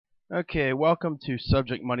Okay, welcome to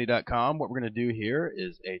subjectmoney.com. What we're going to do here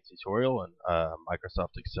is a tutorial on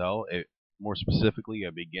Microsoft Excel, more specifically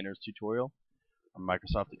a beginner's tutorial on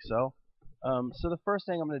Microsoft Excel. So the first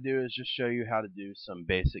thing I'm going to do is just show you how to do some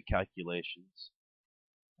basic calculations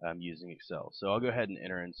using Excel. So I'll go ahead and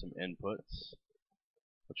enter in some inputs,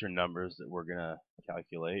 which are numbers that we're going to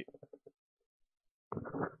calculate.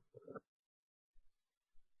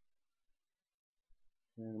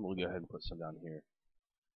 And we'll go ahead and put some down here.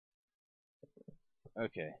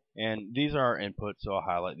 Okay, and these are our inputs, so I'll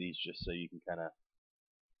highlight these just so you can kind of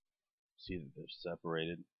see that they're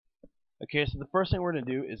separated. Okay, so the first thing we're going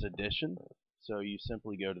to do is addition. So you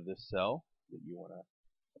simply go to this cell that you want to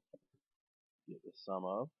get the sum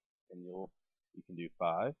of, and you can do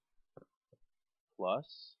 5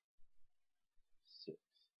 plus 6.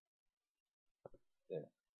 There.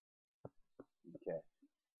 Okay.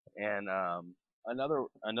 And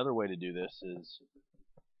another way to do this is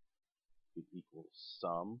equals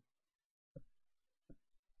sum,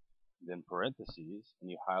 then parentheses, and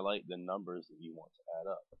you highlight the numbers that you want to add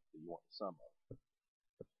up, that you want the sum of.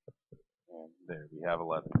 And there, we have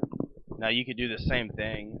 11. Now you could do the same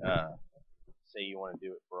thing. Say you want to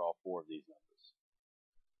do it for all 4 of these numbers.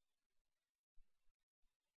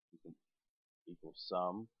 You can equal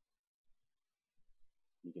sum.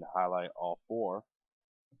 You can highlight all 4.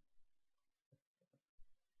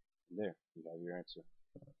 There, you have your answer.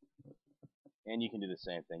 And you can do the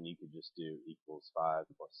same thing. You could just do equals 5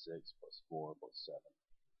 plus 6 plus 4 plus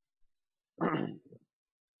 7.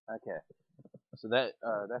 Okay, so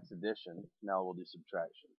that's addition. Now we'll do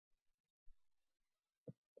subtraction.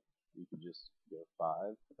 You could just go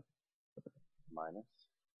 5 minus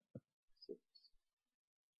 6.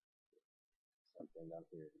 Same thing down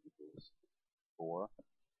here equals 4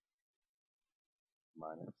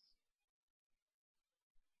 minus 7.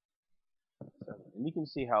 And you can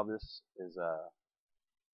see how this is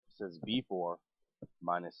says B4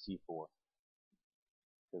 minus C4,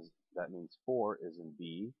 because that means 4 is in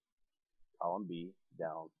B, column B,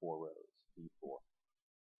 down 4 rows, B4.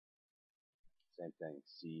 Same thing,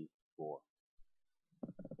 C4.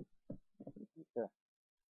 Okay.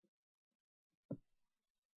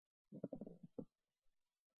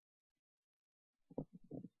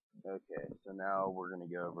 Okay, so now we're going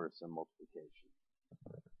to go over some multiplication.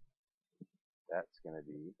 That's going to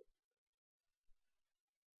be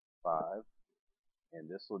 5, and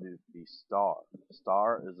this will be star.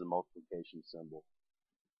 Star is a multiplication symbol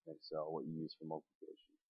in Excel, what you use for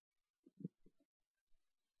multiplication.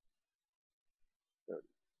 30.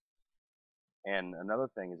 And another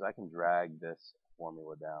thing is I can drag this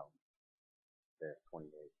formula down. There,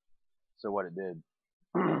 28. So what it did,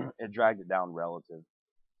 it dragged it down relative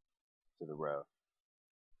to the row.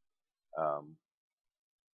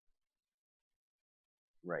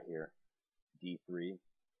 Right here, D3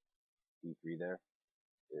 there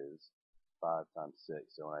is 5 times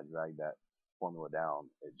 6. So when I dragged that formula down,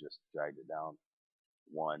 it just dragged it down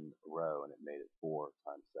 1 row, and it made it 4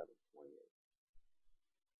 times 7, 28.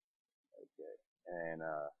 Okay, and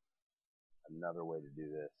another way to do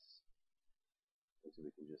this is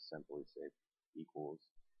we can just simply say equals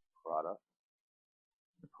product,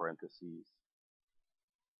 parentheses,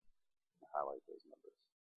 and highlight those numbers.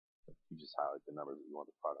 You just highlight the numbers that you want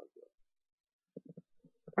the product with.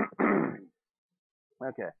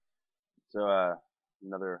 Okay, so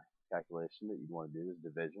another calculation that you'd want to do is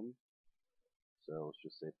division. So let's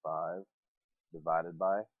just say 5 divided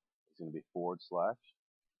by is going to be / 6.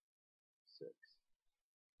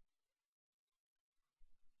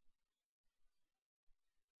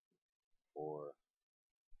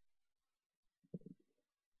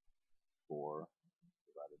 4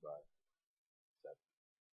 divided by 7.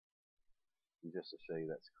 And just to show you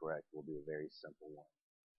that's correct, we'll do a very simple one.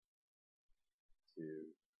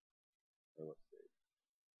 let's see,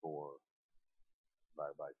 4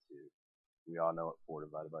 divided by 2. We all know what 4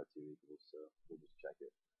 divided by 2 equals, so we'll just check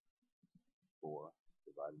it. 4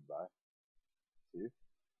 divided by 2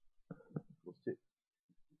 equals 2.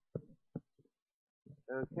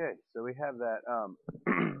 Okay, so we have that.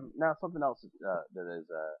 Now something else that is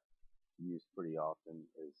used pretty often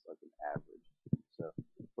is like an average. So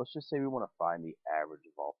let's just say we want to find the average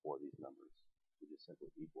of all 4 of these numbers. We just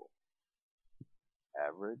simply equal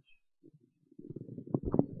average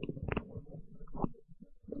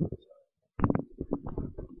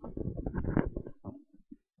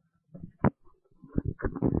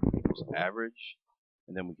equals average,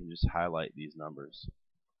 and then we can just highlight these numbers.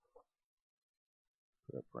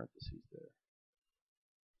 Put a parentheses there.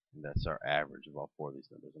 And that's our average of all 4 of these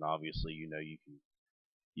numbers. And obviously, you know, you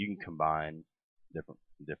can combine different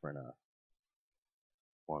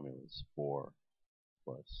formulas. 4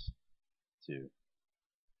 plus 2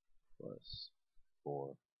 plus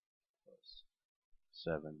 4 plus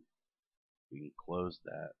 7. We can close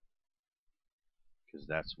that because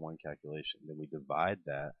that's one calculation. Then we divide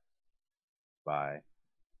that by,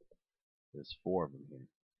 there's 4 of them here,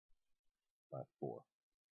 by 4.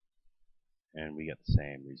 And we get the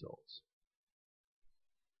same results.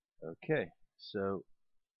 Okay, so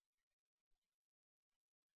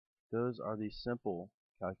those are the simple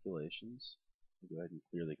calculations. We'll go ahead and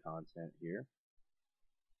clear the content here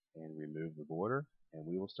and remove the border, and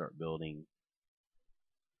we will start building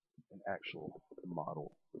an actual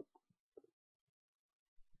model.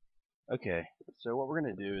 Okay, so what we're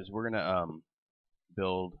going to do is we're going to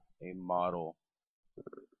build a model,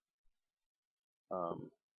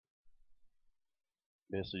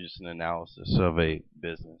 basically just an analysis of a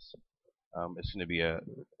business. It's going to be a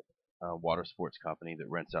water sports company that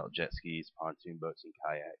rents out jet skis, pontoon boats, and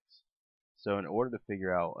kayaks. So in order to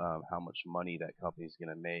figure out how much money that company is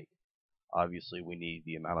going to make, obviously we need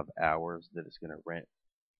the amount of hours that it's going to rent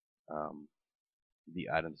the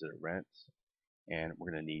items that it rents, and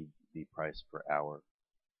we're going to need the price per hour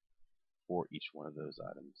for each one of those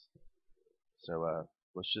items. So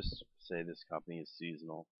let's just say this company is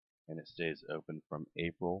seasonal and it stays open from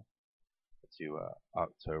April to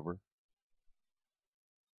October.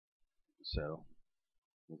 So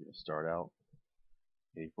we're going to start out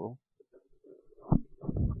April.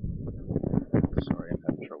 Sorry, I'm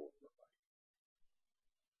having trouble.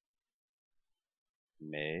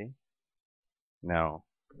 May. Now,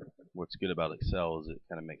 what's good about Excel is it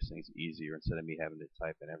kind of makes things easier instead of me having to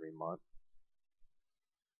type in every month.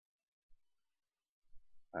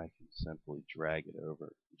 I can simply drag it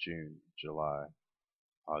over June, July,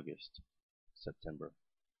 August, September,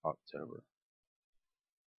 October.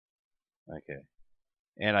 Okay.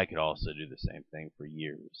 And I could also do the same thing for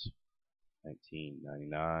years.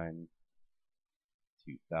 1999,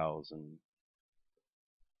 2000,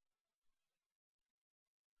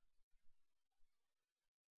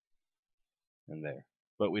 and there.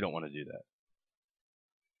 But we don't want to do that.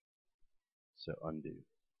 So undo.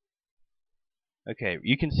 Okay,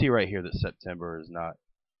 you can see right here that September is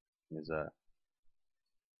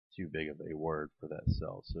too big of a word for that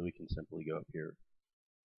cell. So we can simply go up here,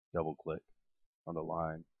 double click on the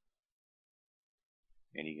line,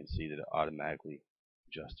 and you can see that it automatically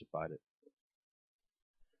justified it.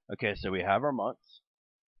 Okay, so we have our months.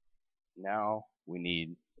 Now we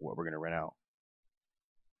need what we're going to rent out.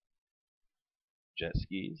 Jet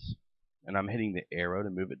skis. And I'm hitting the arrow to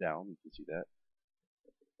move it down. You can see that.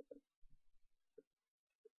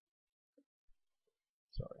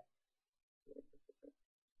 Sorry.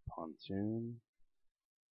 Pontoon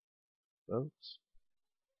boats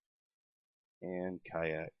and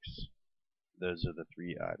kayaks. Those are the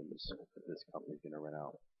 3 items that this company is going to rent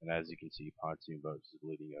out. And as you can see, pontoon boats is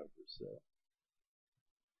bleeding over, so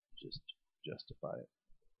just justify it.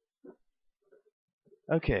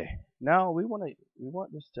 Okay, now we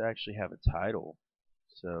want this to actually have a title.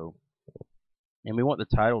 So, and we want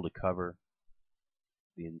the title to cover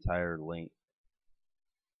the entire length.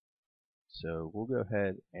 So we'll go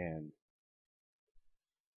ahead and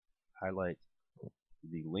highlight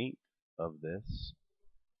the length of this.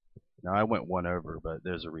 Now I went 1 over, but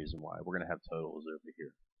there's a reason why. We're going to have totals over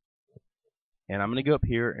here. And I'm going to go up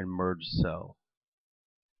here and merge cell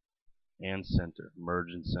and center,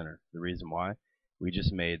 merge and center. The reason why, we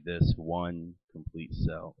just made this one complete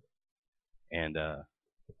cell. And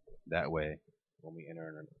that way, when we enter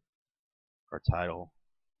in our title,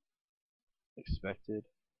 expected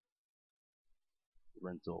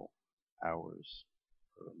rental hours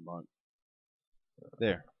per month.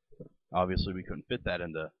 There. Obviously we couldn't fit that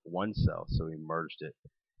into one cell, so we merged it.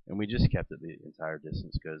 And we just kept it the entire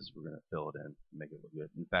distance because we're going to fill it in and make it look good.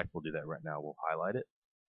 In fact, we'll do that right now. We'll highlight it.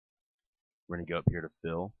 We're going to go up here to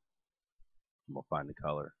fill, and we'll find the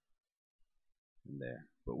color in there.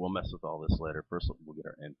 But we'll mess with all this later. First, we'll get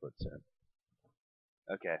our inputs in.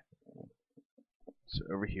 Okay. So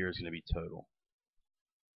over here is going to be total.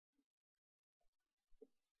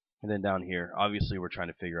 And then down here, obviously we're trying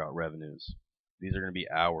to figure out revenues. These are going to be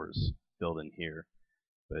hours filled in here,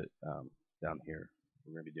 but down here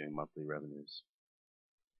we're going to be doing monthly revenues.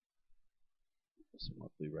 So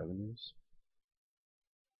monthly revenues.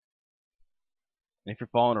 And if you're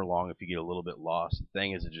following along, if you get a little bit lost, the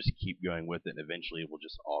thing is to just keep going with it, and eventually it will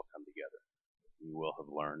just all come together. You will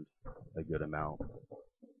have learned a good amount.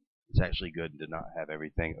 It's actually good to not have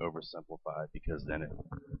everything oversimplified, because then it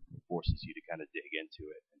forces you to kind of dig into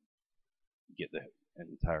it and get the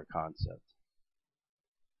entire concept.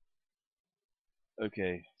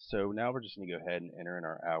 Okay, so now we're just going to go ahead and enter in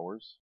our hours.